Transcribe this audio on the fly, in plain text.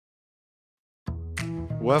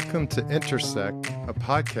Welcome to Intersect, a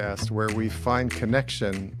podcast where we find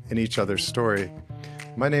connection in each other's story.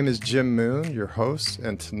 My name is Jim Moon, your host,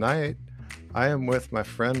 and tonight I am with my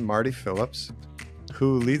friend Marty Phillips,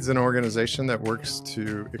 who leads an organization that works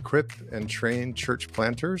to equip and train church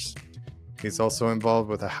planters. He's also involved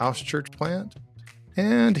with a house church plant,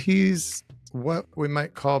 and he's what we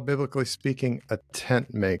might call, biblically speaking, a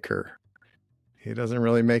tent maker. He doesn't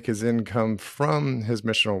really make his income from his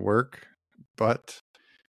missional work, but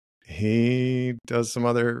he does some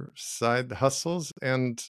other side hustles,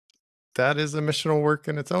 and that is a missional work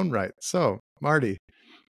in its own right. So, Marty,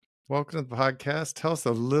 welcome to the podcast. Tell us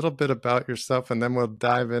a little bit about yourself, and then we'll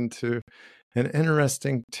dive into an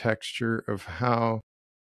interesting texture of how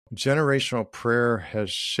generational prayer has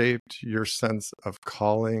shaped your sense of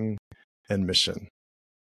calling and mission.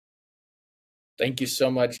 Thank you so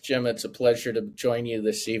much, Jim. It's a pleasure to join you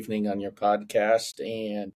this evening on your podcast.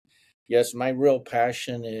 And yes, my real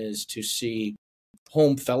passion is to see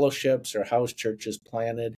home fellowships or house churches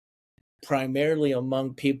planted primarily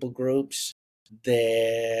among people groups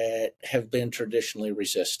that have been traditionally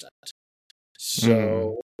resistant.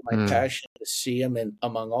 So my passion is to see them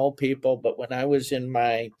among all people. But when I was in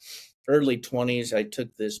my early 20s, I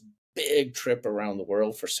took this big trip around the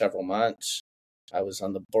world for several months. I was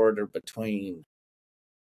on the border between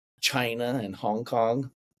China and Hong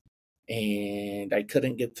Kong, and I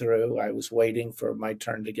couldn't get through. I was waiting for my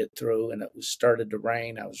turn to get through, and it was started to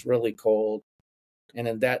rain. I was really cold. And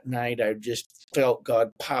in that night, I just felt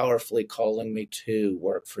God powerfully calling me to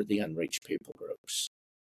work for the unreached people groups.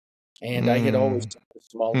 And I had always, as a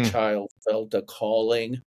small child, felt a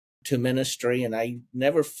calling to ministry, and I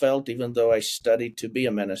never felt, even though I studied to be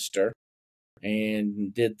a minister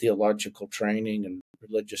and did theological training and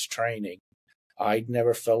religious training, I'd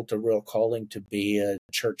never felt a real calling to be a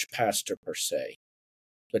church pastor per se,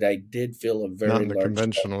 but I did feel a very not in the large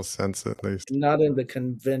conventional sense, at least. Not in the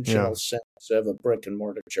conventional sense of a brick and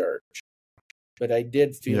mortar church, but I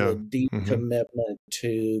did feel a deep commitment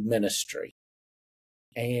to ministry.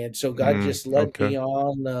 And so God just led me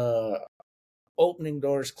on opening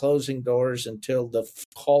doors, closing doors until the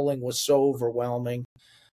calling was so overwhelming.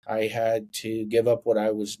 I had to give up what I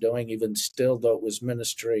was doing, even still, though it was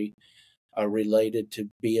ministry related to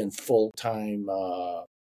being full-time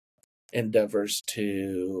endeavors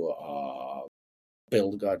to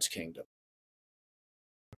build God's kingdom.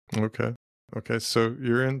 Okay. So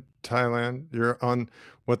you're in Thailand. You're on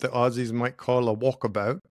what the Aussies might call a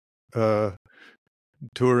walkabout,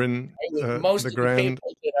 touring most the of Grand. The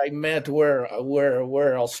people that I met were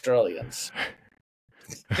Australians.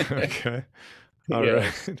 Okay.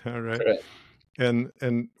 Yes. All right. Correct.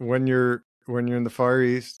 And when you're in the Far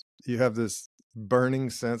East, you have this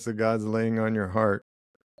burning sense that God's laying on your heart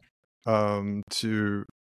to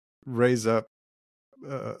raise up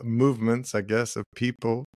movements, I guess, of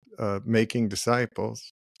people making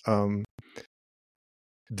disciples.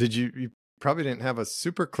 Did you probably didn't have a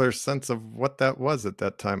super clear sense of what that was at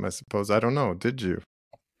that time, I suppose. I don't know. Did you?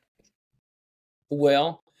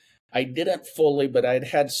 Well, I didn't fully, but I'd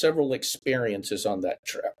had several experiences on that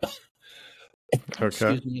trip.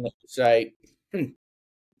 Okay. Excuse me. As I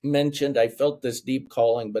mentioned, I felt this deep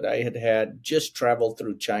calling, but I had just traveled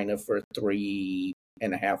through China for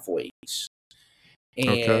 3.5 weeks.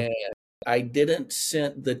 And I didn't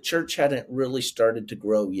send, the church hadn't really started to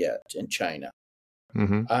grow yet in China.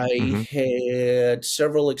 I had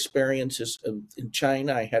several experiences in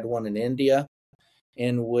China. I had one in India,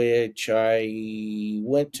 in which I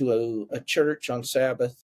went to a church on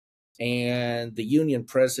Sabbath, and the union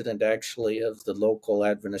president actually of the local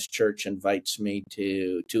Adventist church invites me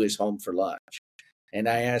to his home for lunch. And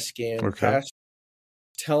I asked him, Pastor,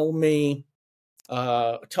 tell me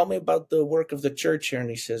about the work of the church here. And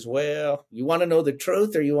he says, well, you want to know the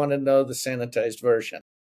truth or you want to know the sanitized version?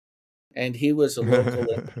 And he was a local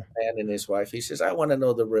man and his wife. He says, I want to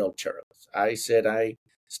know the real truth. I said, I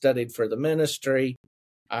studied for the ministry.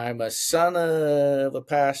 I'm a son of a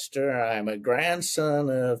pastor. I'm a grandson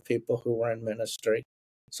of people who were in ministry.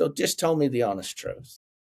 So just tell me the honest truth.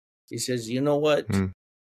 He says, you know what?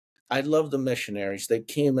 I love the missionaries. They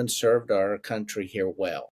came and served our country here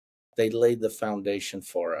well. They laid the foundation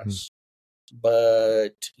for us.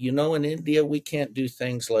 But, in India, we can't do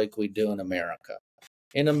things like we do in America.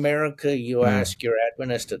 In America, you ask your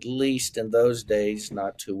Adventist, at least in those days,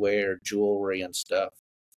 not to wear jewelry and stuff.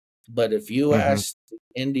 But if you ask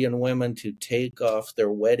Indian women to take off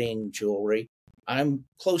their wedding jewelry, I'm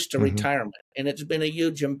close to retirement. And it's been a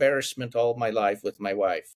huge embarrassment all my life with my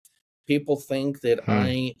wife. People think that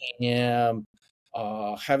I am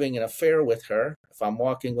having an affair with her if I'm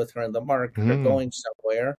walking with her in the market or going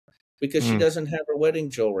somewhere. because she Mm. doesn't have her wedding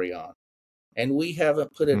jewelry on. And we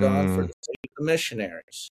haven't put it on for Mm. the sake of the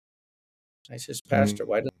missionaries. I says, Pastor, Mm.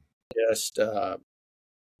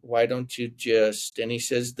 why don't you just, and he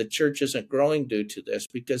says, the church isn't growing due to this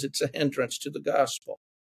because it's a hindrance to the gospel.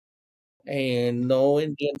 And no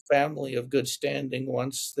Indian family of good standing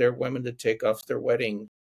wants their women to take off their wedding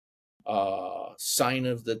sign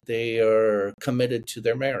of that they are committed to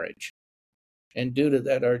their marriage. And due to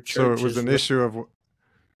that, our So it church was is. an issue of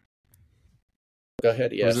Go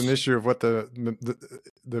ahead, it was an yes. issue of what the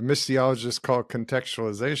missiologists call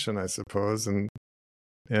contextualization, I suppose, and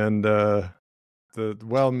the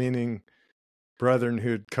well-meaning brethren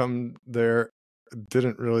who'd come there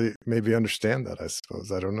didn't really maybe understand that. I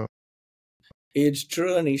suppose, I don't know. It's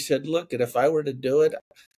true. And he said, look, if I were to do it,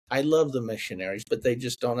 I love the missionaries, but they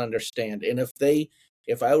just don't understand. And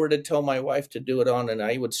if I were to tell my wife to do it on, and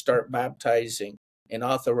I would start baptizing and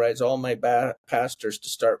authorize all my pastors to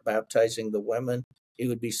start baptizing the women, it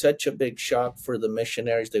would be such a big shock for the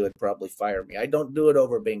missionaries, they would probably fire me. I don't do it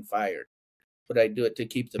over being fired, but I do it to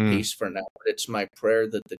keep the Mm. peace for now. But it's my prayer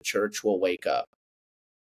that the church will wake up.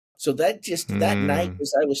 So that night, Mm.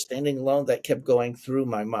 as I was standing alone, that kept going through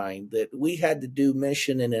my mind that we had to do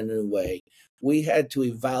mission in a new way. We had to Mm.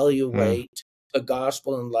 evaluate the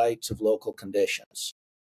gospel in light of local conditions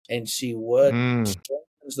and see what Mm.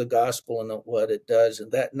 strengthens the gospel and what it does.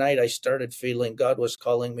 And that night, I started feeling God was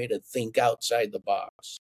calling me to think outside the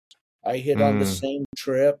box. I hit on the Mm. same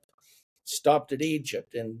trip, stopped at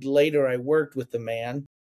Egypt, and later I worked with the man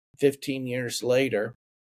 15 years later,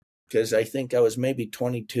 because I think I was maybe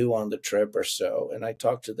 22 on the trip or so. And I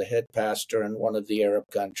talked to the head pastor in one of the Arab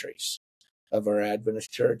countries of our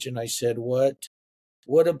Adventist church. And I said, what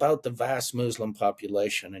about the vast Muslim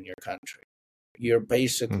population in your country? You're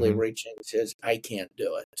basically Mm-hmm. reaching. He says, I can't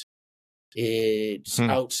do it. It's Mm.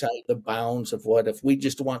 outside the bounds of what, if we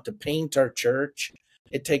just want to paint our church,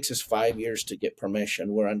 it takes us 5 years to get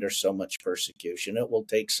permission. We're under so much persecution. It will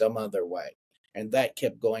take some other way. And that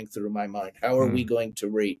kept going through my mind. How are we Mm. going to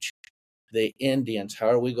reach the Indians? How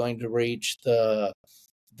are we going to reach the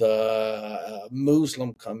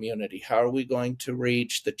Muslim community? How are we going to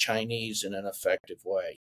reach the Chinese in an effective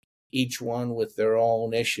way? Each one with their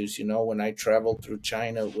own issues. You know, when I traveled through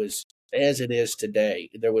China, it was as it is today.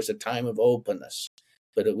 There was a time of openness,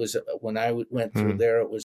 but it was when I went through Mm. there, it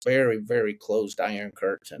was very, very closed iron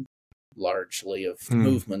curtain, largely of Mm.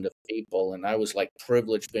 movement of people. And I was like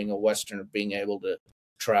privileged being a Westerner, being able to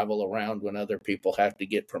travel around when other people have to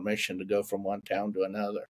get permission to go from one town to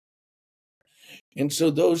another. And so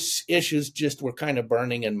those issues just were kind of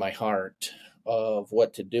burning in my heart of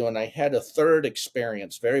what to do. And I had a third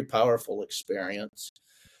experience, very powerful experience.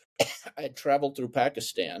 I had traveled through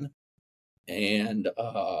Pakistan, and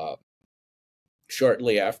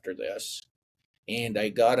shortly after this, and I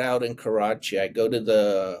got out in Karachi. I go to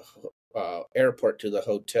the airport, to the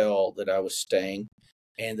hotel that I was staying,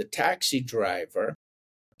 and the taxi driver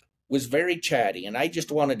was very chatty, and I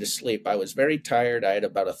just wanted to sleep. I was very tired. I had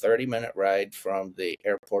about a 30-minute ride from the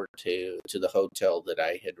airport to the hotel that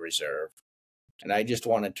I had reserved, and I just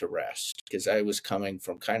wanted to rest because I was coming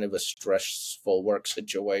from kind of a stressful work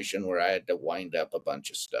situation where I had to wind up a bunch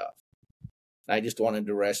of stuff. I just wanted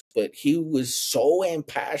to rest, but he was so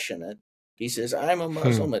impassionate. He says, I'm a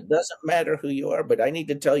Muslim. Mm. It doesn't matter who you are, but I need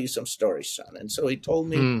to tell you some stories, son. And so he told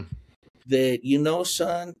me Mm. that, you know,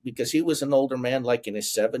 son, because he was an older man, like in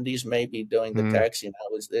his 70s, maybe doing the Mm. taxi, and I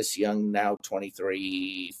was this young, now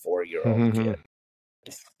 23, 4-year-old Mm. kid.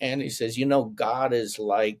 And he says, you know, God is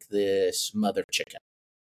like this mother chicken,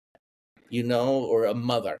 you know, or a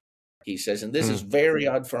mother. He says, and this is Mm. very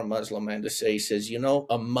odd for a Muslim man to say. He says, you know,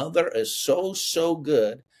 a mother is so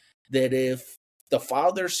good that if the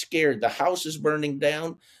father's scared, the house is burning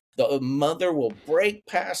down, the mother will break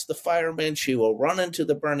past the firemen. She will run into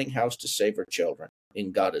the burning house to save her children.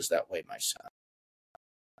 And God is that way, my son.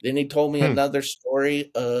 Then he told me Mm. another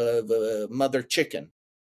story of a mother chicken.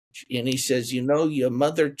 And he says, you know, your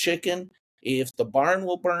mother chicken, if the barn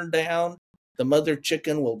will burn down, the mother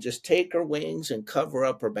chicken will just take her wings and cover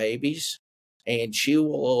up her babies, and she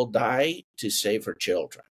will die to save her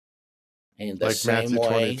children. In the Like same Matthew way,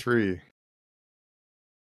 23.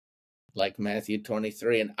 like Matthew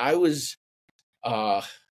 23. And I was,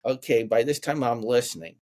 okay, by this time I'm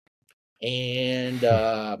listening. And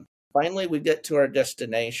finally we get to our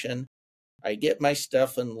destination. I get my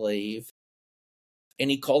stuff and leave. And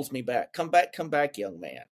he calls me back. Come back, young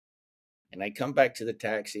man. And I come back to the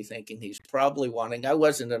taxi thinking he's probably wanting, I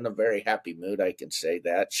wasn't in a very happy mood, I can say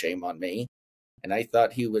that, shame on me. And I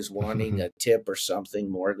thought he was wanting a tip or something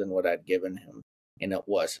more than what I'd given him, and it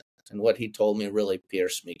wasn't. And what he told me really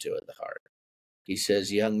pierced me to the heart. He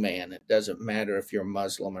says, young man, it doesn't matter if you're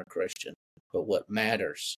Muslim or Christian, but what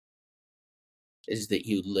matters is that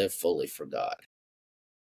you live fully for God.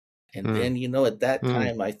 And then, at that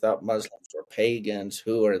time, I thought Muslims were pagans.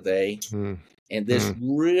 Who are they? And this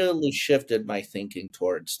really shifted my thinking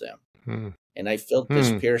towards them. And I felt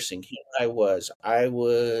this piercing. Here I was,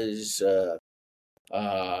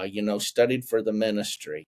 studied for the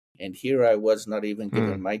ministry. And here I was not even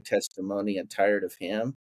giving my testimony and tired of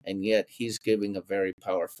him. And yet he's giving a very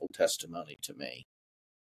powerful testimony to me.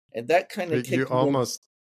 And that kind of kicked me.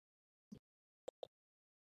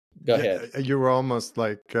 Go ahead. You were almost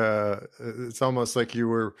like, it's almost like you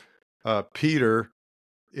were Peter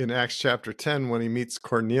in Acts chapter 10 when he meets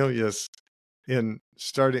Cornelius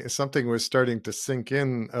something was starting to sink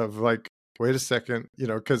in of like, wait a second,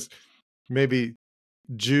 because maybe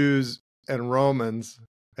Jews and Romans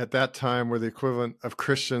at that time were the equivalent of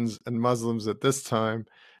Christians and Muslims at this time.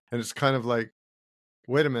 And it's kind of like,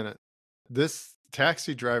 wait a minute, this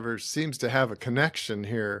taxi driver seems to have a connection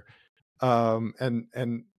here.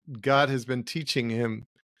 And God has been teaching him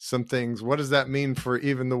some things. What does that mean for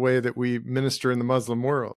even the way that we minister in the Muslim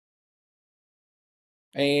world?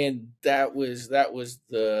 And that was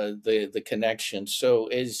the connection. So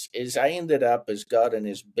as I ended up, as God in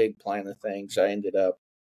his big plan of things, I ended up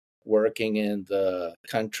working in the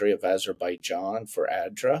country of Azerbaijan for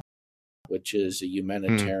ADRA, which is a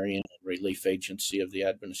humanitarian relief agency of the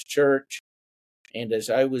Adventist Church. And as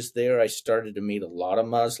I was there, I started to meet a lot of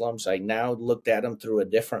Muslims. I now looked at them through a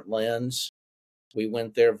different lens. We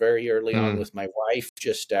went there very early on with my wife,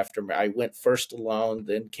 just after I went first alone,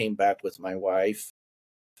 then came back with my wife.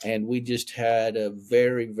 And we just had a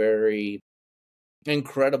very, very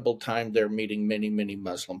incredible time there, meeting many, many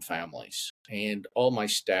Muslim families. And all my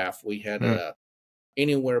staff, we had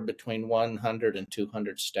anywhere between 100 and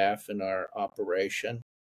 200 staff in our operation.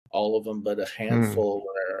 All of them, but a handful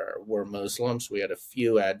were Muslims. We had a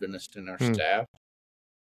few Adventists in our staff.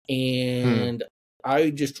 And I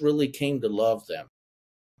just really came to love them.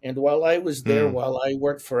 And while I was there, while I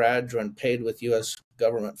worked for ADRA and paid with U.S.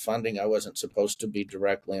 government funding, I wasn't supposed to be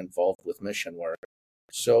directly involved with mission work.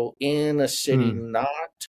 So in a city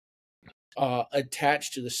not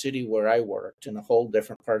attached to the city where I worked, in a whole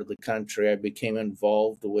different part of the country, I became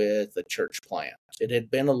involved with a church plant. It had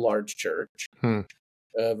been a large church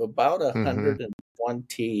of about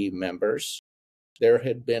 120 members. There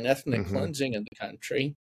had been ethnic cleansing in the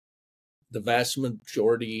country. The vast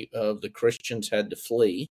majority of the Christians had to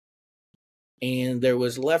flee. And there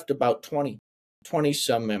was left about 20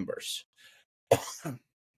 some members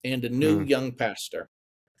and a new young pastor.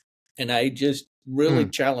 And I just really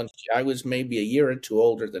challenged. I was maybe a year or two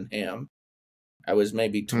older than him. I was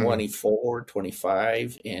maybe 24,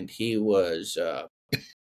 25, and he was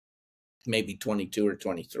maybe 22 or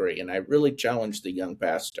 23. And I really challenged the young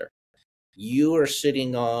pastor. You are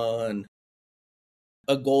sitting on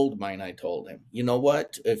a gold mine, I told him. You know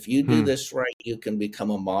what? If you do this right, you can become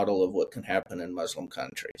a model of what can happen in Muslim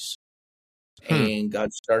countries. And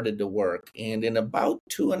God started to work. And in about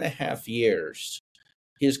 2.5 years,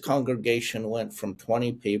 his congregation went from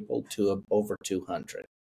 20 people to over 200.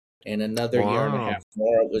 In another year and a half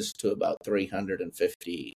more, it was to about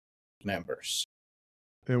 350 members.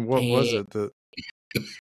 And what was it that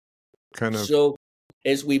kind of... So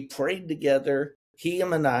as we prayed together,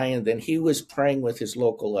 him and I, and then he was praying with his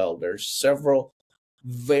local elders, several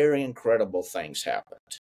very incredible things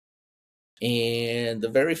happened. And the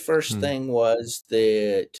very first thing was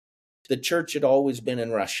that the church had always been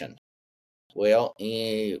in Russian. Well,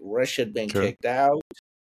 Russia had been kicked out.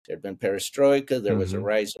 There had been perestroika. There was a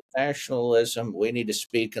rise of nationalism. We need to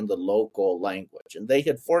speak in the local language. And they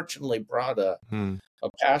had fortunately brought a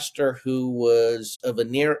pastor who was of a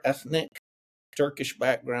near ethnic Turkish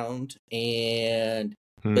background and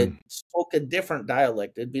but spoke a different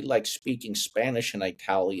dialect. It'd be like speaking Spanish and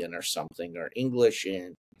Italian or something, or English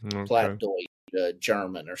and Plattdeutsch,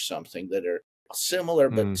 German or something, that are similar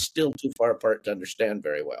but still too far apart to understand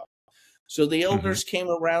very well. So the elders came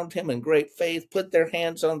around him in great faith, put their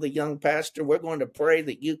hands on the young pastor. We're going to pray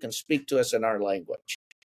that you can speak to us in our language.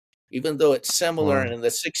 Even though it's similar, and in the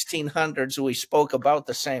 1600s we spoke about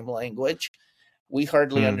the same language, we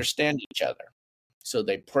hardly understand each other. So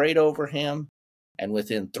they prayed over him, and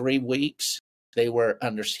within 3 weeks,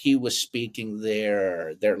 he was speaking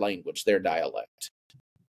their language, their dialect.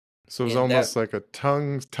 So it was almost like a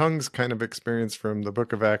tongues kind of experience from the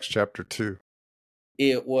book of Acts chapter 2.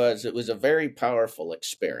 It was a very powerful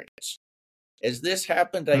experience. As this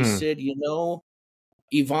happened, I said,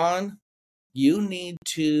 Yvonne, you need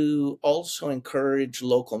to also encourage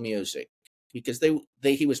local music, because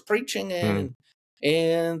he was preaching in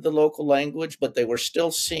in the local language, but they were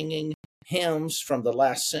still singing hymns from the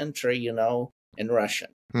last century, in Russian.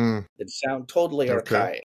 That sound totally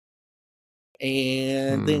archaic.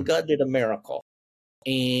 And then God did a miracle.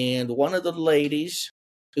 And one of the ladies,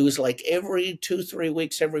 who was like every 2-3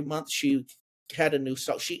 weeks, every month, she had a new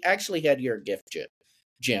song. She actually had your gift,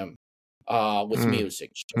 Jim, with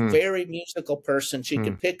music. She's a very musical person. She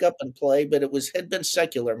could pick up and play, but had been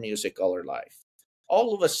secular music all her life.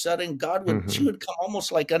 All of a sudden, she would come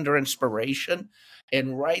almost like under inspiration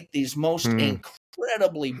and write these most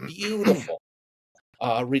incredibly beautiful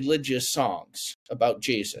religious songs about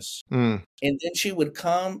Jesus. And then she would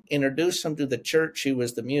come, introduce them to the church. She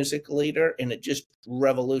was the music leader, and it just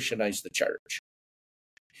revolutionized the church.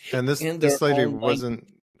 And this lady wasn't,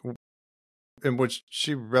 and was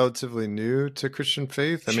she relatively new to Christian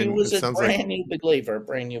faith? She was a brand new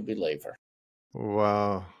believer.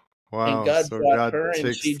 Wow. And God brought her,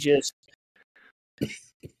 and she just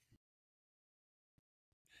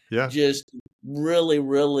just really,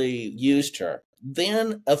 really used her.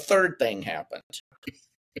 Then a third thing happened.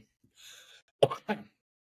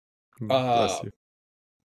 Bless you.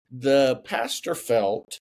 The pastor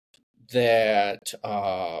felt that,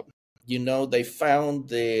 they found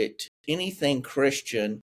that anything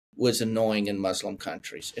Christian was annoying in Muslim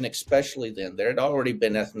countries. And especially then, there had already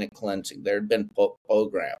been ethnic cleansing. There had been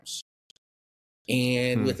pogroms.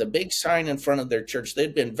 And with a big sign in front of their church,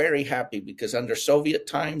 they'd been very happy because under Soviet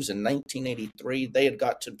times in 1983, they had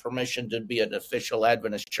gotten permission to be an official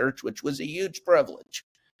Adventist church, which was a huge privilege.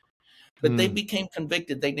 But they became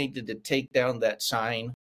convicted they needed to take down that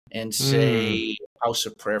sign and say house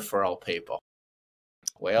of prayer for all people.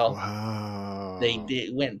 Well, they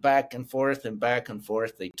went back and forth and back and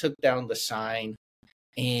forth. They took down the sign.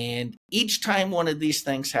 And each time one of these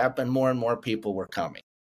things happened, more and more people were coming.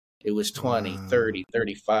 It was 20, 30,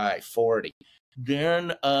 35, 40.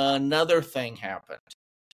 Then another thing happened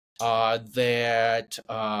that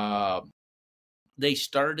they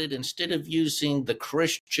started, instead of using the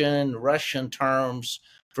Christian Russian terms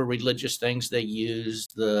for religious things, they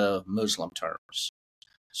used the Muslim terms.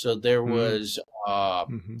 So there was,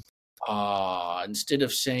 instead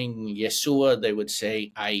of saying Yeshua, they would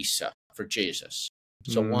say Isa for Jesus.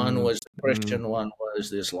 So one was the Christian, one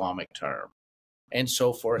was the Islamic term. And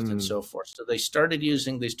so forth and so forth. So they started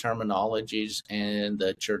using these terminologies, and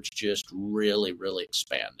the church just really, really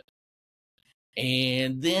expanded.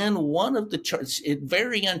 And then one of the church,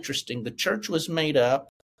 very interesting, the church was made up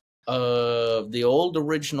of the old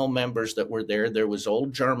original members that were there. There was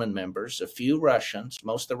old German members, a few Russians.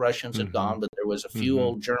 Most of the Russians had gone, but there was a few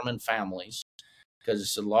old German families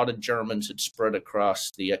because a lot of Germans had spread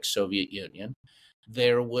across the ex-Soviet Union.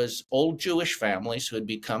 There was old Jewish families who had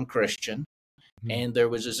become Christian. And there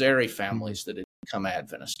was Azeri families that had become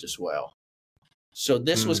Adventist as well. So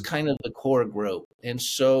this was kind of the core group. And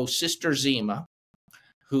so Sister Zima,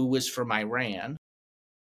 who was from Iran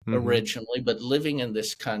originally, but living in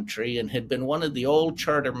this country and had been one of the old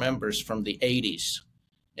charter members from the 80s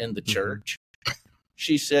in the church,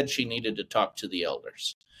 she said she needed to talk to the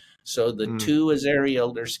elders. So the two Azeri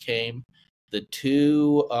elders came, the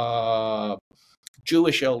two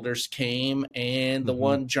Jewish elders came, and the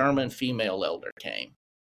one German female elder came.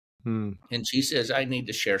 And she says, I need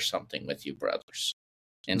to share something with you, brothers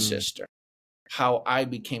and sister, how I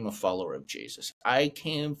became a follower of Jesus. I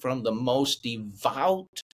came from the most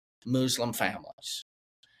devout Muslim families.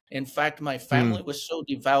 In fact, my family was so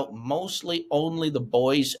devout, mostly only the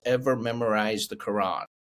boys ever memorized the Quran.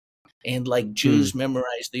 And like Jews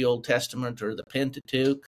memorized the Old Testament or the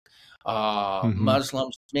Pentateuch,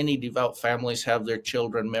 Muslims, many devout families have their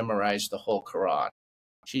children memorize the whole Quran.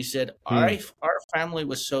 She said, our family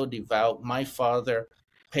was so devout, my father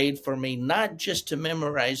paid for me not just to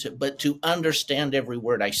memorize it, but to understand every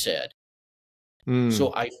word I said.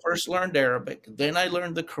 So I first learned Arabic, then I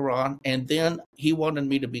learned the Quran, and then he wanted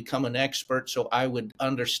me to become an expert so I would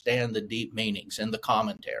understand the deep meanings and the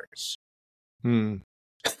commentaries.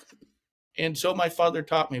 And so my father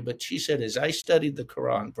taught me, but she said, as I studied the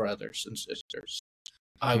Quran, brothers and sisters,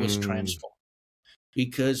 I was transformed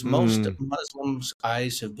because most Muslims'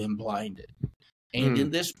 eyes have been blinded. And in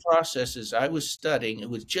this process, as I was studying, it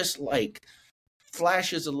was just like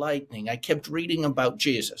flashes of lightning. I kept reading about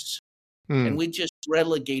Jesus, and we just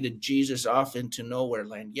relegated Jesus off into nowhere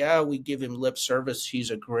land. Yeah, we give him lip service. He's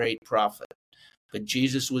a great prophet. But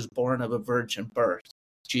Jesus was born of a virgin birth.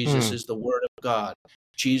 Jesus is the Word of God.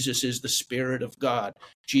 Jesus is the Spirit of God.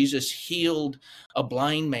 Jesus healed a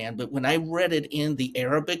blind man. But when I read it in the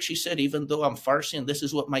Arabic, she said, even though I'm Farsi, and this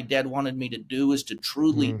is what my dad wanted me to do, is to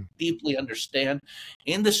truly, deeply understand.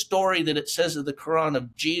 In the story that it says of the Quran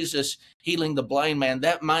of Jesus healing the blind man,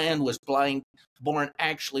 that man was blind, born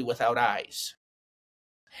actually without eyes.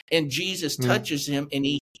 And Jesus touches him and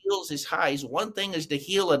he heals his eyes. One thing is to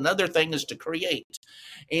heal, another thing is to create.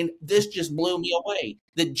 And this just blew me away,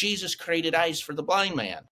 that Jesus created eyes for the blind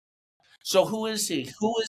man. So who is he?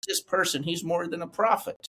 Who is this person? He's more than a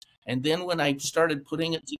prophet. And then when I started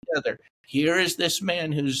putting it together, here is this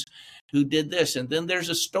man who did this. And then there's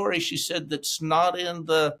a story, she said, that's not in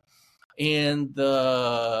the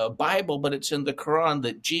Bible, but it's in the Quran,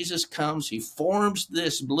 that Jesus comes, he forms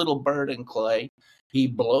this little bird in clay, he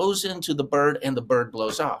blows into the bird, and the bird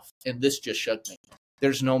blows off. And this just shook me.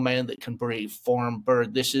 There's no man that can form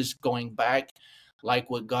bird. This is going back like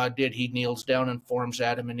what God did. He kneels down and forms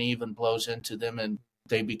Adam and Eve and blows into them, and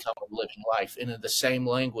they become a living life. And in the same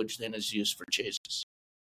language then is used for Jesus.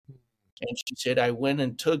 And she said, I went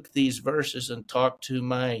and took these verses and talked to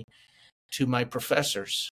my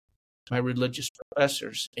professors, my religious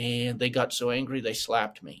professors, and they got so angry they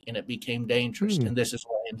slapped me, and it became dangerous. And this is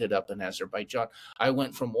why I ended up in Azerbaijan. I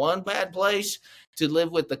went from one bad place to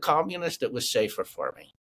live with the communist that was safer for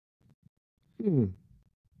me.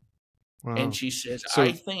 Wow. And she says,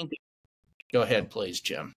 I think, go ahead, please,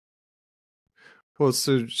 Jim. Well,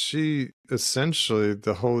 so she essentially,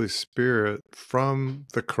 the Holy Spirit from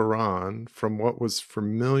the Quran, from what was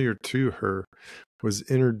familiar to her, was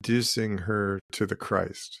introducing her to the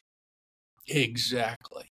Christ.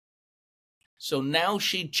 Exactly. So now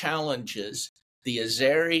she challenges the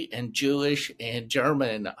Azeri and Jewish and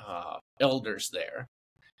German elders there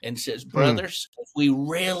and says, brothers, if we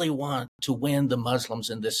really want to win the Muslims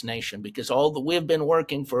in this nation, because we've been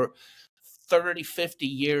working for 30, 50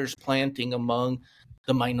 years planting among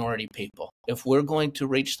the minority people. If we're going to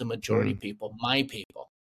reach the majority people, my people,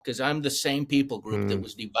 because I'm the same people group that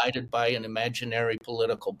was divided by an imaginary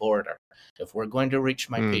political border. If we're going to reach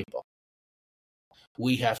my people,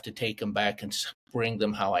 we have to take them back and bring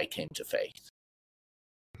them how I came to faith.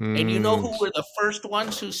 And you know who were the first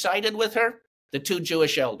ones who sided with her? The two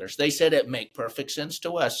Jewish elders. They said it make perfect sense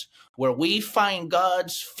to us. Where we find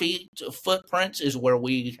God's footprints is where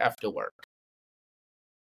we have to work.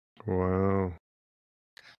 Wow.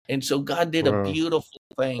 And so God did a beautiful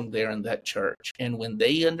thing there in that church. And when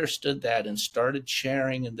they understood that and started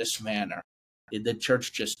sharing in this manner, the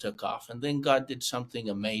church just took off. And then God did something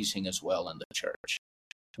amazing as well in the church.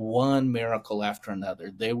 One miracle after another.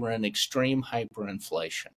 They were in extreme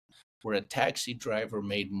hyperinflation, where a taxi driver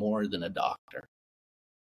made more than a doctor.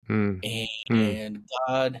 And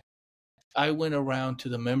God, I went around to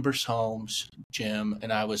the members' homes, Jim,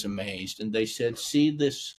 and I was amazed. And they said, see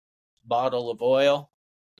this bottle of oil?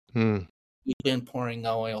 We've been pouring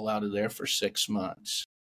oil out of there for 6 months.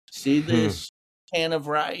 See this can of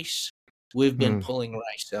rice? We've been pulling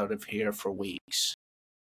rice out of here for weeks.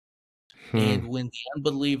 And when the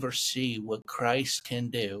unbelievers see what Christ can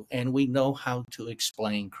do, and we know how to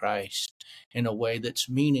explain Christ in a way that's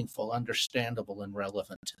meaningful, understandable, and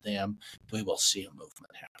relevant to them, we will see a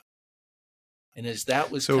movement happen. And as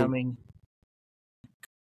that was coming...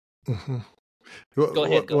 Go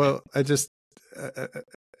ahead.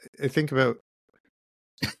 I think about,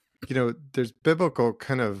 there's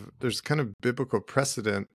kind of biblical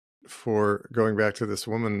precedent for going back to this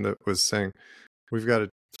woman that was saying, we've got to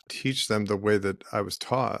teach them the way that I was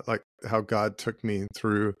taught, like how God took me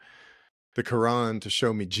through the Quran to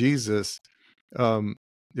show me Jesus.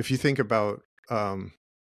 If you think about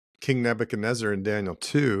King Nebuchadnezzar in Daniel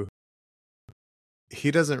 2,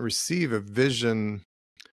 he doesn't receive a vision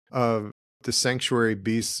of the sanctuary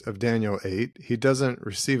beasts of Daniel 8. He doesn't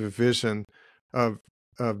receive a vision of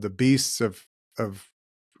the beasts of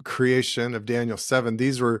creation of Daniel 7.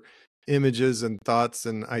 These were images and thoughts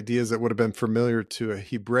and ideas that would have been familiar to a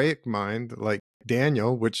Hebraic mind like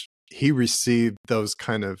Daniel, which he received those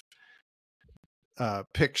kind of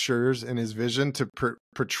pictures in his vision to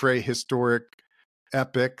portray historic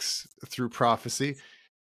epics through prophecy.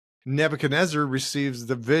 Nebuchadnezzar receives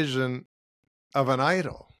the vision of an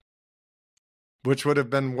idol, which would have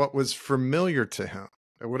been what was familiar to him.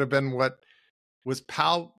 It would have been what was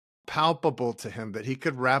palpable to him, that he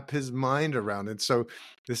could wrap his mind around. And so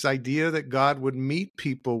this idea that God would meet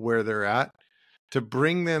people where they're at to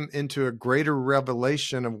bring them into a greater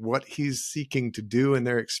revelation of what he's seeking to do in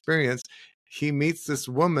their experience, he meets this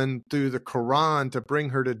woman through the Quran to bring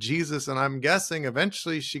her to Jesus. And I'm guessing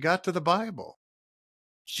eventually she got to the Bible.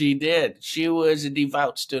 She did. She was a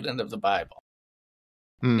devout student of the Bible.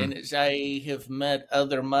 And as I have met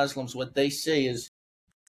other Muslims, what they say is,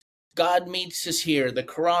 God meets us here. The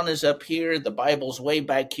Quran is up here. The Bible's way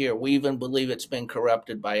back here. We even believe it's been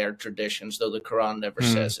corrupted by our traditions, though the Quran never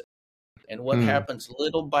says it. And what happens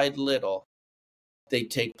little by little, they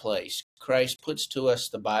take place. Christ puts to us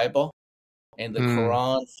the Bible, and the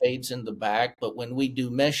Quran fades in the back. But when we do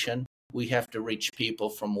mission, we have to reach people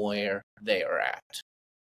from where they are at.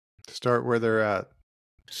 Start where they're at.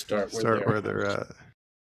 Start where they're at.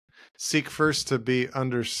 Seek first to be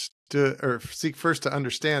understood, or seek first to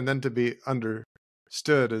understand, then to be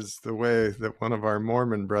understood, is the way that one of our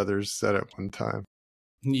Mormon brothers said it one time.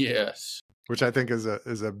 Yes. Which I think is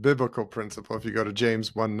a biblical principle. If you go to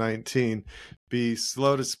James 1:19, be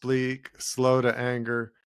slow to speak, slow to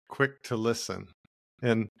anger, quick to listen.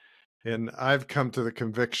 And I've come to the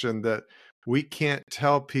conviction that we can't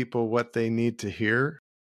tell people what they need to hear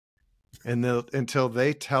until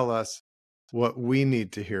they tell us what we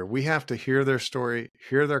need to hear. We have to hear their story,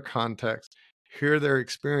 hear their context, hear their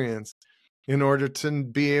experience in order to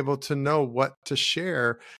be able to know what to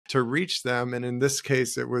share to reach them. And in this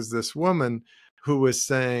case, it was this woman who was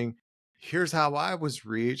saying, here's how I was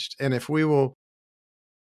reached. And if we will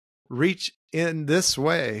reach in this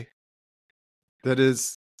way that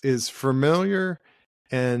is familiar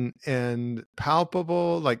and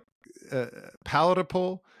palpable, like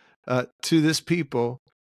palatable to this people,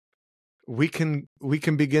 we can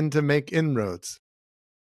begin to make inroads.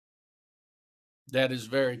 That is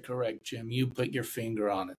very correct, Jim. You put your finger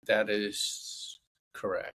on it. That is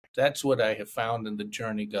correct. That's what I have found in the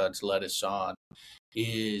journey God's led us on,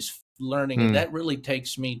 is learning. And that really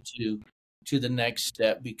takes me to the next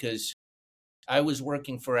step, because I was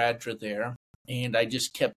working for ADRA there, and I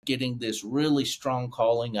just kept getting this really strong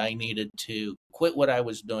calling. I needed to quit what I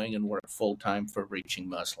was doing and work full-time for reaching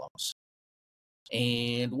Muslims.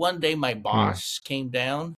 And one day my boss came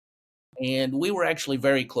down, and we were actually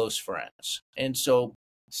very close friends. And so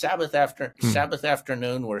Sabbath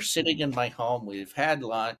afternoon, we're sitting in my home, we've had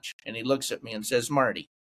lunch, and he looks at me and says, Marty,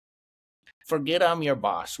 forget I'm your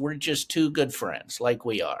boss. We're just two good friends like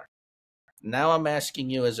we are. Now I'm asking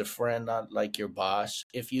you as a friend, not like your boss,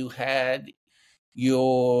 if you had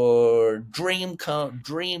your dream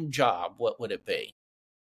job, what would it be?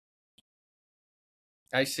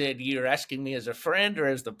 I said, you're asking me as a friend or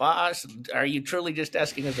as the boss? Are you truly just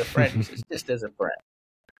asking as a friend? He says, just as a friend.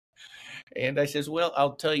 And I says, well,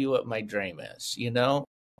 I'll tell you what my dream is. You know,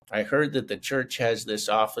 I heard that the church has this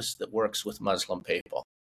office that works with Muslim people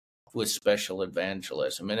with special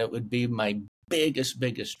evangelism, and it would be my biggest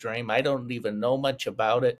dream. I don't even know much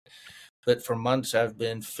about it, but for months I've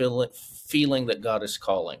been feeling that God is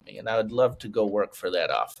calling me, and I would love to go work for that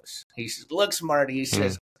office. He says, looks, Marty, he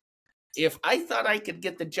says, if I thought I could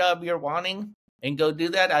get the job you're wanting and go do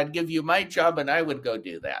that, I'd give you my job and I would go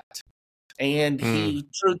do that. And he,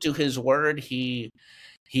 true to his word, he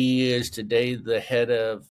is today the head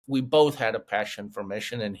of, we both had a passion for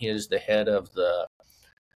mission, and he is the head of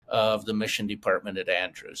the mission department at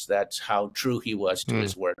Andrews. That's how true he was to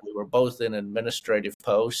his word. We were both in administrative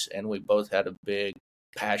posts, and we both had a big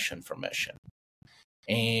passion for mission.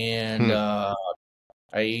 And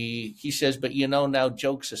he says, but you know, now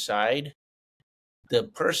jokes aside, the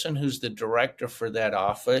person who's the director for that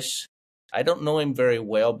office, I don't know him very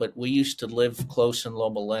well, but we used to live close in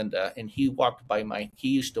Loma Linda, and he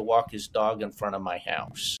used to walk his dog in front of my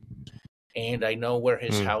house. And I know where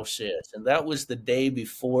his house is. And that was the day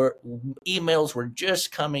before emails were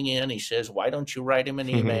just coming in. He says, why don't you write him an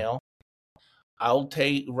email? I'll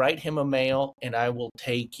write him a mail, and I will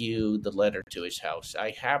take you the letter to his house.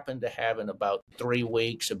 I happen to have in about 3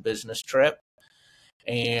 weeks a business trip,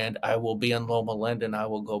 and I will be in Loma Linda, and I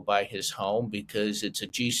will go by his home because it's a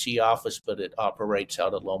GC office, but it operates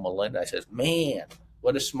out of Loma Linda. I says, man,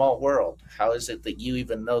 what a small world. How is it that you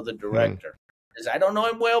even know the director? Because I don't know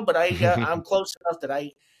him well, but I'm close enough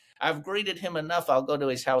that I've greeted him enough. I'll go to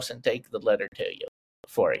his house and take the letter to you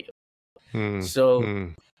for you.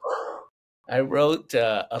 So I wrote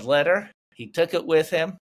a letter. He took it with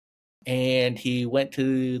him, and he went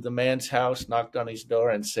to the man's house, knocked on his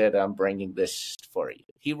door, and said, I'm bringing this for you.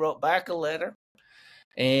 He wrote back a letter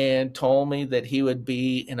and told me that he would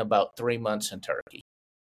be in about 3 months in Turkey.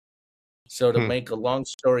 So to make a long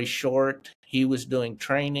story short, he was doing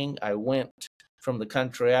training. I went from the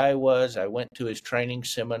country I went to his training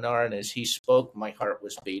seminar, and as he spoke, my heart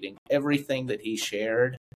was beating. Everything that he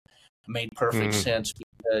shared made perfect sense,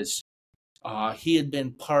 because he had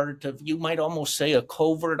been part of, you might almost say, a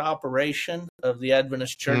covert operation of the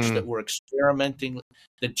Adventist Church that were experimenting.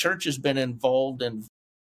 The church has been involved in,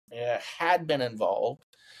 had been involved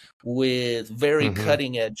with very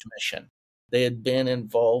cutting edge mission. They had been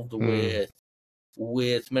involved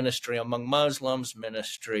with ministry among Muslims,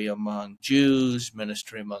 ministry among Jews,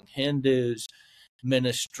 ministry among Hindus,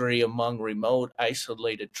 ministry among remote,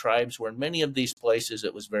 isolated tribes, where in many of these places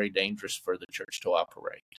it was very dangerous for the church to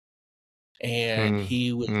operate. And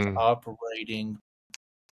he was operating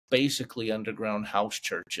basically underground house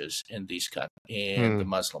churches in the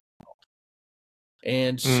Muslim world.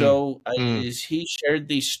 And so as he shared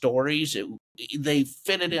these stories, they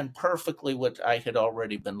fitted in perfectly what I had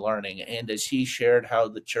already been learning. And as he shared how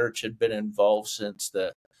the church had been involved since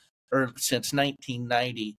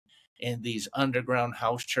 1990 in these underground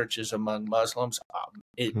house churches among Muslims, wow,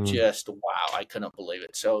 I couldn't believe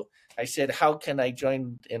it. So I said, how can I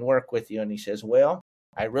join and work with you? And he says, well,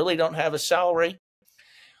 I really don't have a salary.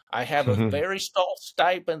 I have a very small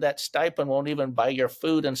stipend. That stipend won't even buy your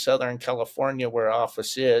food in Southern California where our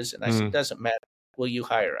office is. And I said, doesn't matter. Will you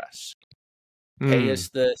hire us? Pay us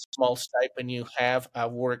the small stipend you have.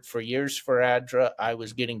 I've worked for years for ADRA. I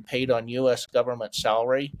was getting paid on U.S. government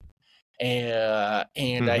salary.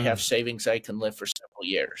 And I have savings I can live for several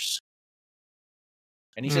years.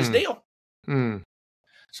 And he says, deal.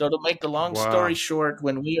 So to make the long story short,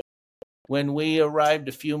 when we arrived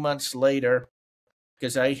a few months later,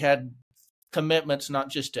 because I had commitments not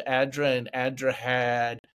just to ADRA, and ADRA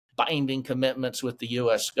had binding commitments with the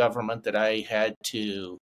U.S. government that I had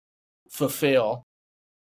to fulfill,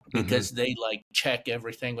 because they check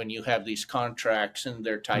everything when you have these contracts, and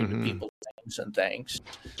they're tied to people's names and things.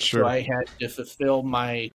 Sure. So I had to fulfill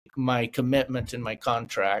my commitment in my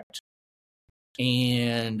contract.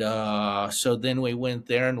 And so then we went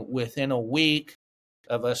there, and within a week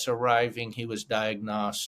of us arriving, he was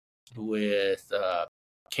diagnosed with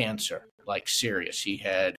cancer, serious. He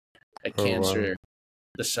had a cancer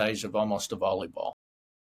the size of almost a volleyball.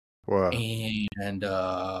 Wow. And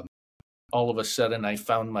all of a sudden I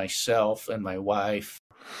found myself and my wife,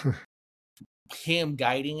 him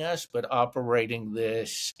guiding us, but operating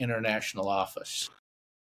this international office.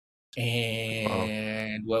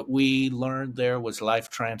 And what we learned there was life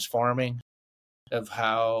transforming, of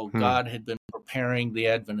how God had been preparing the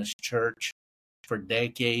Adventist Church for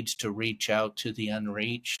decades to reach out to the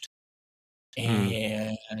unreached.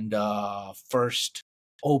 And first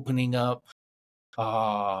opening up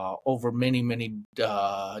over many, many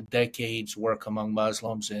decades work among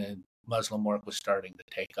Muslims, and Muslim work was starting to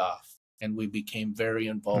take off. And we became very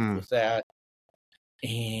involved with that.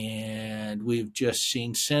 And we've just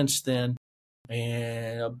seen since then,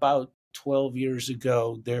 and about 12 years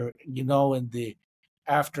ago, there,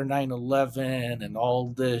 after 9/11 and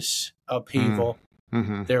all this upheaval,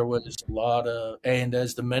 there was a lot of, and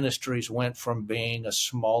as the ministries went from being a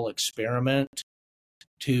small experiment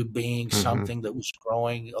to being something that was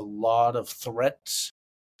growing, a lot of threats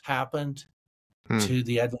happened to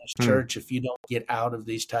the Adventist Church. If you don't get out of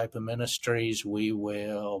these type of ministries, we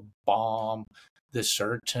will bomb the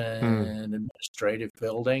certain administrative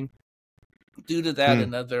building. Due to that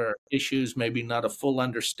and other issues, maybe not a full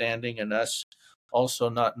understanding, and us also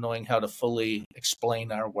not knowing how to fully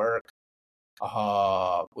explain our work,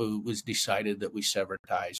 it was decided that we severed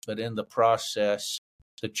ties. But in the process,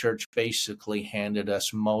 the church basically handed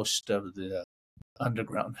us most of the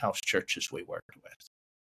underground house churches we worked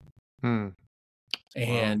with.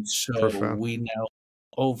 And so Profound. we now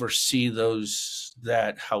oversee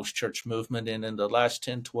that house church movement. And in the last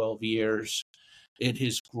 10, 12 years, it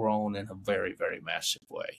has grown in a very, very massive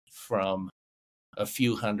way, from a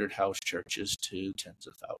few hundred house churches to tens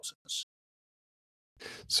of thousands.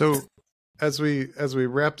 So as we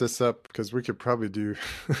wrap this up, because we could probably do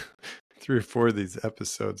 3 or 4 of these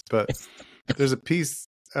episodes, but there's a piece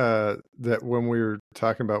that when we were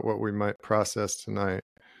talking about what we might process tonight,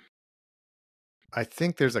 I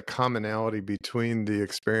think there's a commonality between the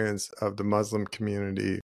experience of the Muslim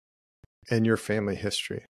community and your family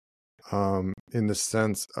history, in the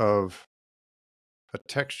sense of a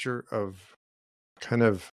texture of kind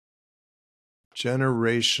of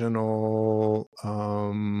generational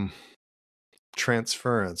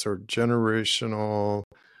transference or generational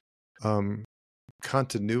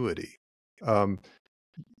continuity.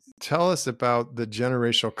 Tell us about the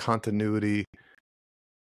generational continuity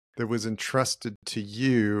that was entrusted to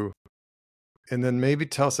you, and then maybe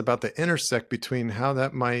tell us about the intersect between how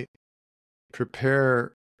that might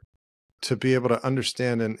prepare to be able to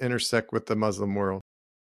understand and intersect with the Muslim world.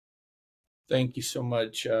 Thank you so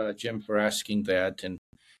much, Jim, for asking that. And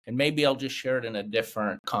maybe I'll just share it in a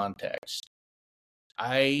different context.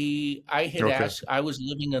 I had asked, I was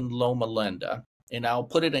living in Loma Linda, and I'll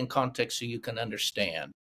put it in context so you can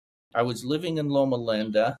understand. I was living in Loma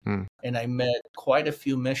Linda, and I met quite a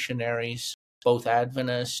few missionaries both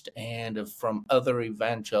Adventist and from other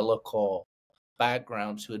evangelical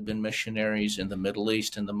backgrounds who had been missionaries in the Middle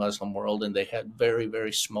East and the Muslim world, and they had very,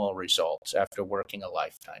 very small results after working a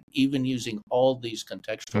lifetime, even using all these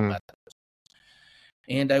contextual methods.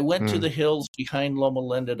 And I went to the hills behind Loma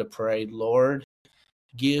Linda to pray, Lord,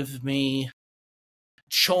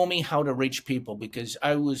 show me how to reach people, because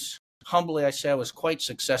I was quite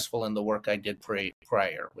successful in the work I did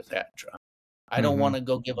prior with ADRA. I don't want to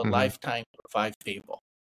go give a lifetime for 5 people.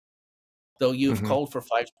 Though you've called for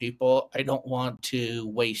 5 people, I don't want to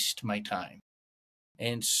waste my time.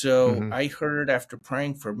 And so I heard, after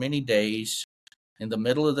praying for many days, in the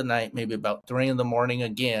middle of the night, maybe about 3 in the morning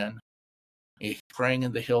again, praying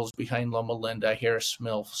in the hills behind Loma Linda, I hear a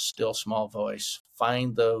still small voice.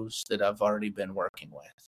 Find those that I've already been working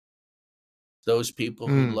with. Those people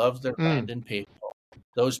who love their land and people.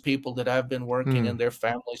 Those people that I've been working in their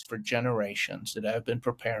families for generations, that I've been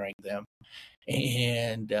preparing them.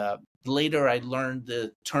 And later I learned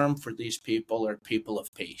the term for these people are people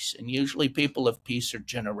of peace. And usually people of peace are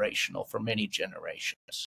generational, for many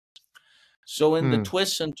generations. So in the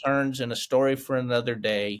twists and turns, and a story for another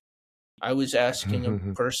day, I was asking a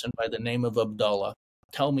person by the name of Abdullah,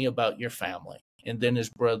 tell me about your family. And then his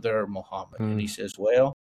brother Muhammad. And he says,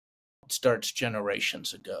 well, it starts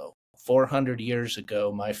generations ago. 400 years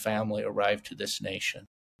ago, my family arrived to this nation.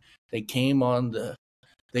 They came due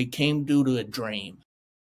to a dream.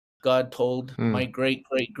 God told my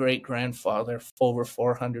great-great-great-grandfather over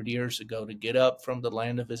 400 years ago to get up from the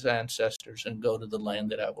land of his ancestors and go to the land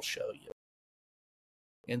that I will show you.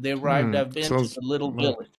 And they arrived. I've been to the little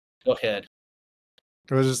village. Go ahead.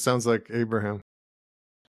 It just sounds like Abraham.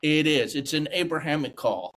 It is. It's an Abrahamic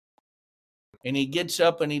call. And he gets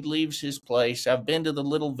up and he leaves his place. I've been to the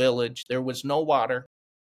little village. There was no water.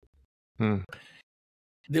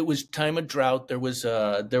 There was time of drought. There was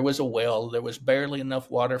a well. There was barely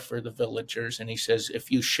enough water for the villagers. And he says,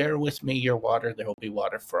 if you share with me your water, there will be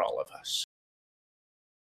water for all of us.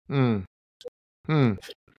 And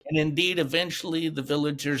indeed, eventually the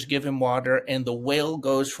villagers give him water, and the well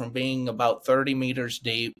goes from being about 30 meters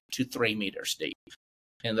deep to 3 meters deep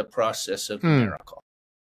in the process of the miracle.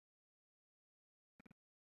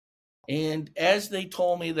 And as they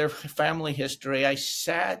told me their family history, I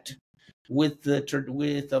sat with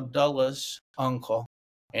Abdullah's uncle,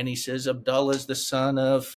 and he says Abdullah is the son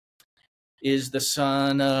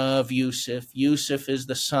of Yusuf. Yusuf is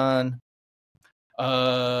the son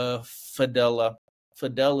of Fadela.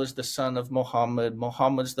 Fadel is the son of Muhammad.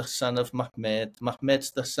 Muhammad's the son of Mahmed.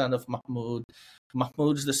 Mahmed's the son of Mahmud.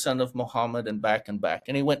 Mahmud's the son of Muhammad, and back and back.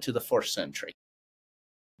 And he went to the 4th century.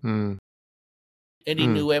 And he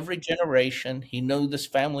knew every generation. He knew this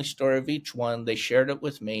family story of each one. They shared it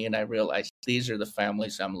with me, and I realized these are the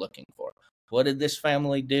families I'm looking for. What did this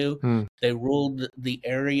family do? They ruled the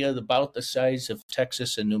area about the size of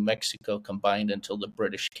Texas and New Mexico combined until the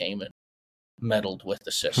British came and meddled with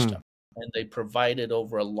the system. And they provided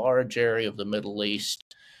over a large area of the Middle East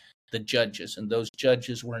the judges, and those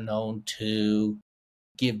judges were known to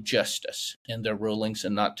give justice in their rulings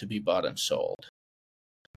and not to be bought and sold.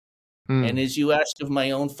 And as you asked of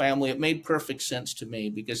my own family, it made perfect sense to me,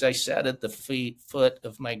 because I sat at the foot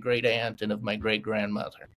of my great aunt and of my great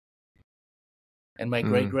grandmother. And my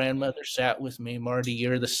great grandmother sat with me, Marty,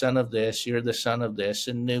 you're the son of this, you're the son of this,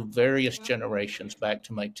 and knew various generations back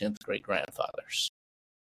to my 10th great grandfathers.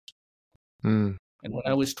 And when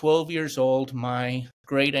I was 12 years old, my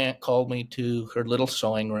great aunt called me to her little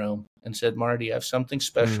sewing room and said, Marty, I have something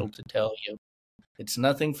special to tell you. It's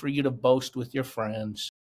nothing for you to boast with your friends,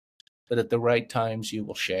 but at the right times you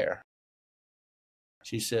will share.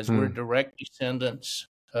 She says, we're direct descendants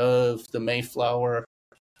of the Mayflower,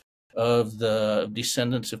 of the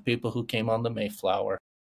descendants of people who came on the Mayflower.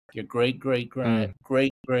 Your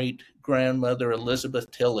great-great-great-grandmother,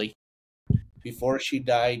 Elizabeth Tilley, before she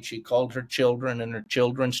died, she called her children and her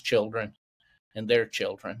children's children and their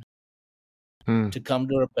children to come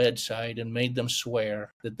to her bedside and made them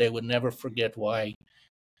swear that they would never forget why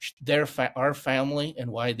our family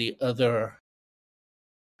and why the other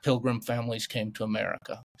Pilgrim families came to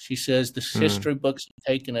America. She says the history books have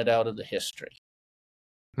taken it out of the history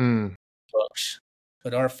books,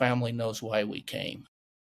 but our family knows why we came.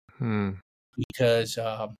 Because,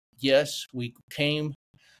 yes, we came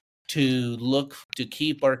to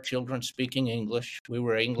keep our children speaking English. We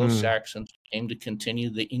were Anglo-Saxons. We came to continue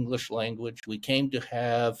the English language. We came to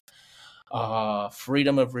have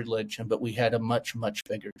freedom of religion, but we had a much, much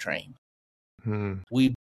bigger dream.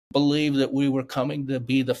 We believed that we were coming to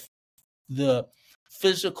be the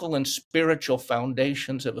physical and spiritual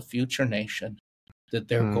foundations of a future nation, that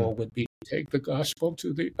their goal would be to take the gospel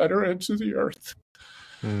to the utter ends of the earth.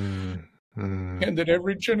 Mm. Mm. And that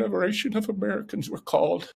every generation of Americans were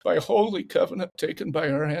called by a holy covenant taken by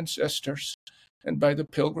our ancestors and by the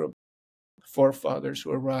pilgrim forefathers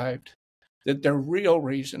who arrived, that their real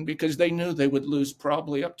reason, because they knew they would lose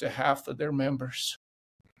probably up to half of their members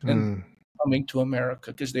and coming to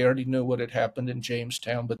America, because they already knew what had happened in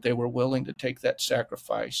Jamestown, but they were willing to take that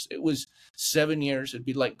sacrifice. It was 7 years. It'd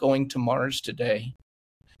be like going to Mars today.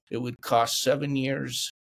 It would cost 7 years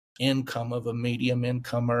income of a medium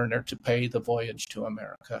income earner to pay the voyage to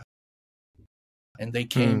America. And they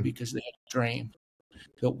came because they had a dream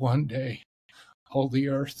that one day all the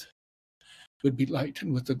earth would be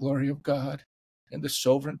lightened with the glory of God, and the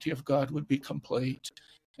sovereignty of God would be complete,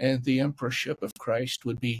 and the emperorship of Christ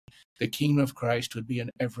would be, the kingdom of Christ would be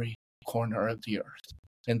in every corner of the earth,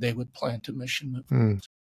 and they would plant a mission movement.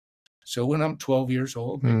 So when I'm 12 years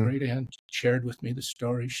old, my great aunt shared with me the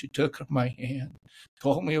story. She took my hand,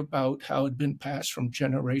 told me about how it had been passed from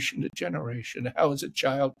generation to generation, how as a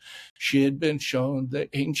child she had been shown the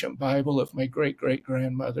ancient Bible of my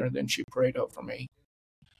great-great-grandmother, and then she prayed over me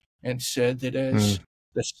and said that as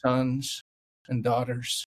the sons and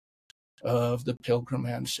daughters of the pilgrim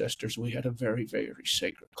ancestors, we had a very, very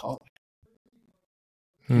sacred calling.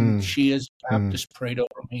 And she, as a Baptist, prayed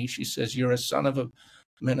over me. She says, you're a son of a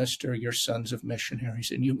minister, you're sons of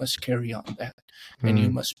missionaries, and you must carry on that, and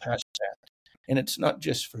you must pass that. And it's not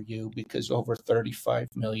just for you, because over 35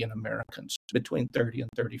 million Americans, between 30 and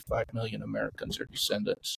 35 million Americans, are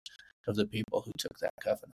descendants of the people who took that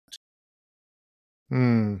covenant.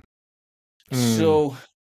 So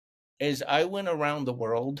as I went around the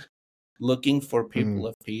world looking for people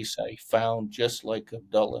of peace, I found, just like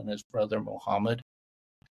Abdullah and his brother Muhammad,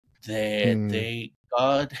 that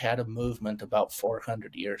God had a movement about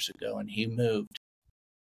 400 years ago, and he moved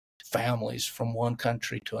families from one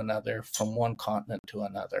country to another, from one continent to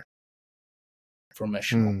another, for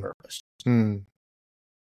missional purpose. And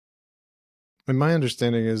my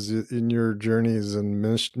understanding is, in your journeys in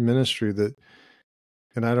ministry, that,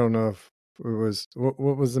 and I don't know if it was, what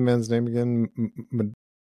was the man's name again?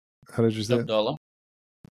 How did you say Abdullah.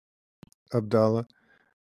 Abdallah.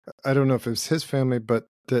 I don't know if it was his family, but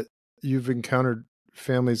that you've encountered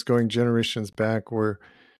families going generations back where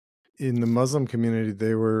in the Muslim community,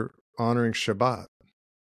 they were honoring Shabbat.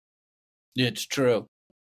 It's true.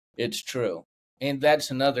 It's true. And that's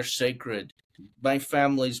another sacred. My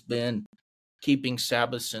family's been keeping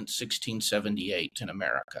Sabbath since 1678 in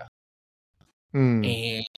America.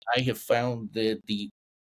 And I have found that the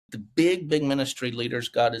big ministry leaders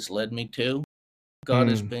God has led me to, God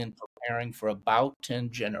has been preparing for about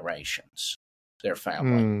 10 generations, their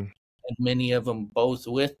family. And many of them, both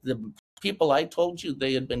with the people I told you,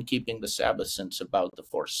 they had been keeping the Sabbath since about the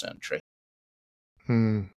 4th century.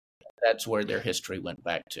 That's where their history went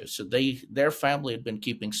back to. So their family had been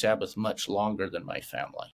keeping Sabbath much longer than my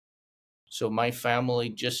family. So my family,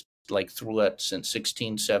 just like throughout since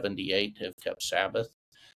 1678, have kept Sabbath.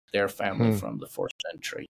 Their family from the 4th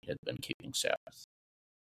century had been keeping Sabbath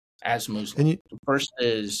as Muslim. The first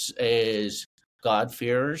is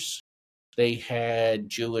God-fearers. They had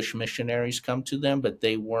Jewish missionaries come to them, but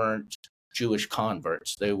they weren't Jewish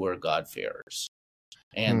converts. They were God-fearers.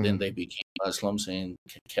 And then they became Muslims and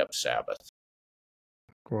kept Sabbath.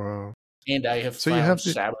 Wow. And I have found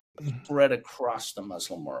Sabbath spread across the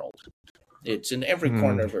Muslim world. It's in every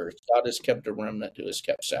corner of earth. God has kept a remnant who has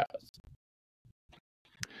kept Sabbath.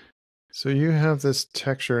 So you have this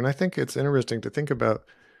texture, and I think it's interesting to think about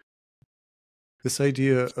this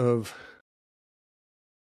idea of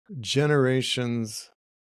generations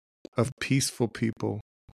of peaceful people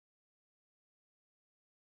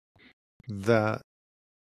that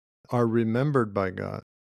are remembered by God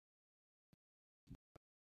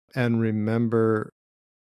and remember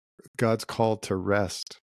God's call to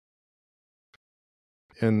rest.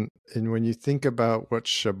 And when you think about what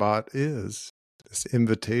Shabbat is, this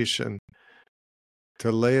invitation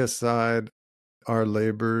to lay aside our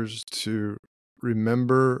labors, to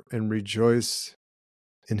remember and rejoice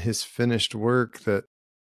in his finished work, that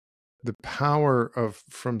the power of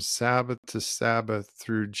from Sabbath to Sabbath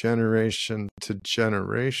through generation to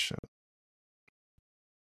generation,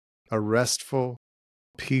 a restful,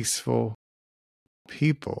 peaceful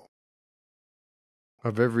people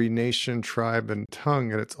of every nation, tribe, and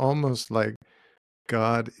tongue. And it's almost like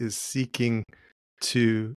God is seeking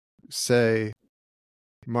to say,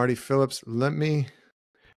 Marty Phillips, let me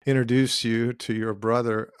introduce you to your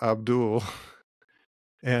brother, Abdul,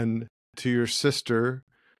 and to your sister,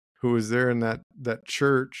 who was there in that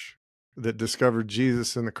church that discovered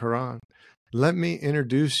Jesus in the Quran. Let me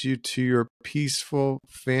introduce you to your peaceful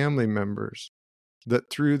family members, that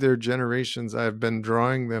through their generations I have been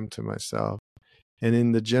drawing them to myself. And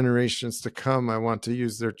in the generations to come, I want to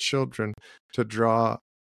use their children to draw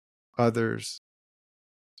others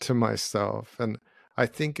to myself. And I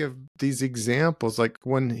think of these examples, like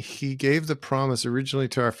when he gave the promise originally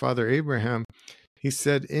to our father Abraham, he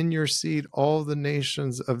said, in your seed, all the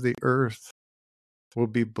nations of the earth will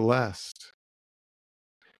be blessed.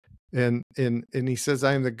 And he says,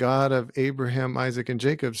 I am the God of Abraham, Isaac, and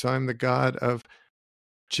Jacob. So I'm the God of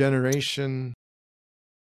generation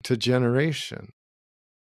to generation.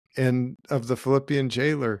 And of the Philippian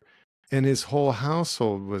jailer, and his whole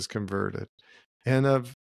household was converted. And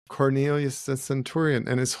of Cornelius the centurion,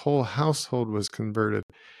 and his whole household was converted.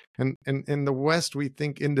 And in the West, we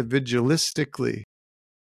think individualistically,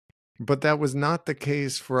 but that was not the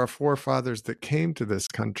case for our forefathers that came to this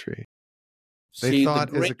country. They See,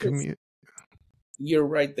 thought as a community. You're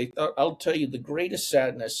right. They thought, I'll tell you, the greatest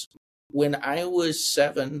sadness, when I was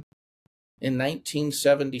 7 in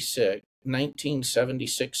 1976,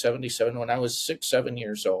 77, when I was 7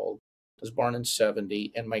 years old, I was born in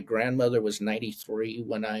 70, and my grandmother was 93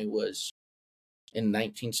 when I was in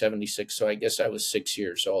 1976. So I guess I was 6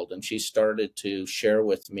 years old, and she started to share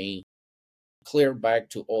with me clear back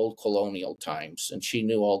to old colonial times, and she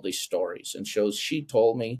knew all these stories. And she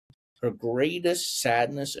told me her greatest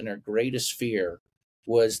sadness and her greatest fear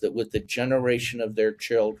was that with the generation of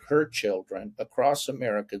her children across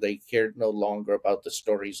America, they cared no longer about the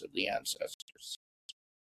stories of the ancestors.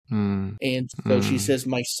 And so she says,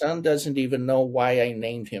 my son doesn't even know why I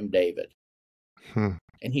named him David. And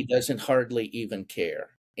he doesn't hardly even care.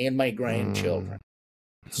 And my grandchildren.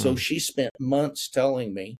 So she spent months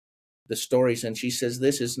telling me the stories. And she says,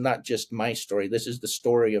 this is not just my story. This is the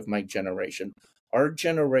story of my generation. Our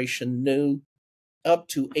generation knew up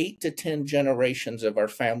to 8 to 10 generations of our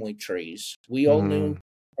family trees. We all knew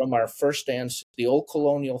from our first the old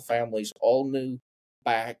colonial families all knew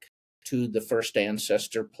back to the first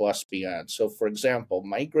ancestor plus beyond. So, for example,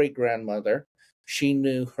 my great-grandmother, she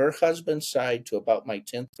knew her husband's side to about my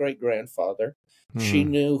 10th great-grandfather. She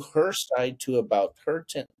knew her side to about my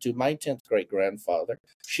 10th great-grandfather.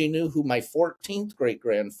 She knew who my 14th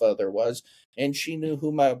great-grandfather was, and she knew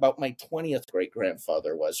who about my 20th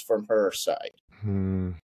great-grandfather was from her side.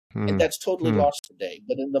 And that's totally lost today.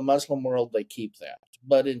 But in the Muslim world, they keep that.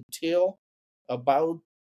 But until about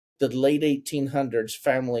the late 1800s,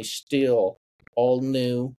 families still all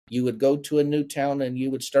knew. You would go to a new town and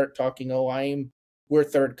you would start talking, we're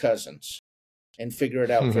third cousins, and figure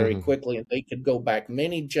it out very quickly. And they could go back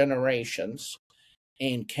many generations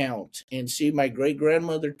and count. And see, my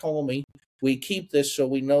great-grandmother told me, we keep this so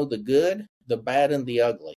we know the good, the bad, and the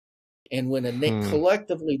ugly. And when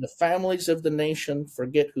collectively the families of the nation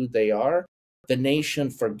forget who they are, the nation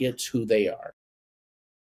forgets who they are.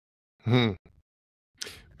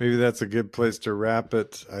 Maybe that's a good place to wrap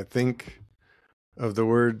it. I think of the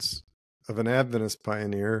words of an Adventist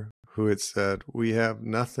pioneer who had said, we have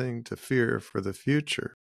nothing to fear for the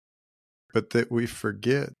future, but that we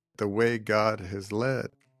forget the way God has led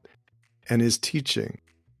and is teaching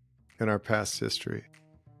in our past history.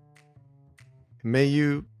 May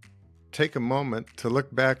you take a moment to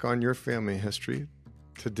look back on your family history,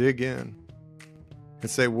 to dig in and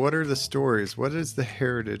say, what are the stories? What is the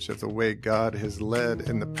heritage of the way God has led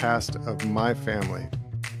in the past of my family?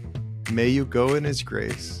 May you go in his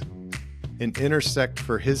grace and intersect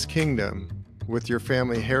for his kingdom with your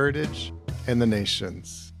family heritage and the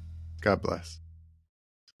nations. God bless.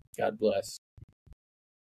 God bless.